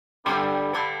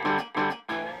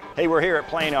Hey, we're here at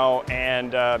Plano,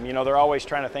 and you know, they're always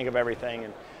trying to think of everything.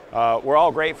 And we're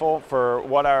all grateful for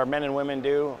what our men and women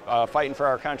do fighting for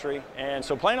our country. And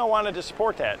so Plano wanted to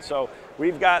support that. So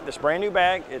we've got this brand new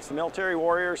bag. It's the Military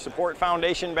Warrior Support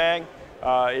Foundation bag.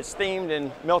 It's themed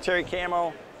in military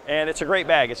camo, and it's a great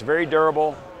bag. It's very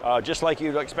durable, just like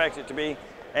you'd expect it to be.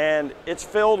 And it's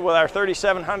filled with our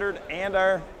 3700 and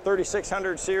our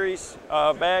 3600 series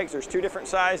bags. There's two different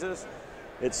sizes.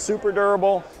 It's super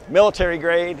durable, military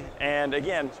grade, and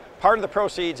again, part of the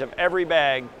proceeds of every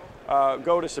bag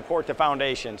go to support the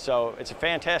foundation. So it's a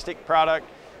fantastic product.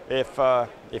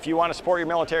 If you want to support your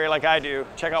military like I do,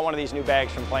 check out one of these new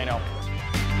bags from Plano.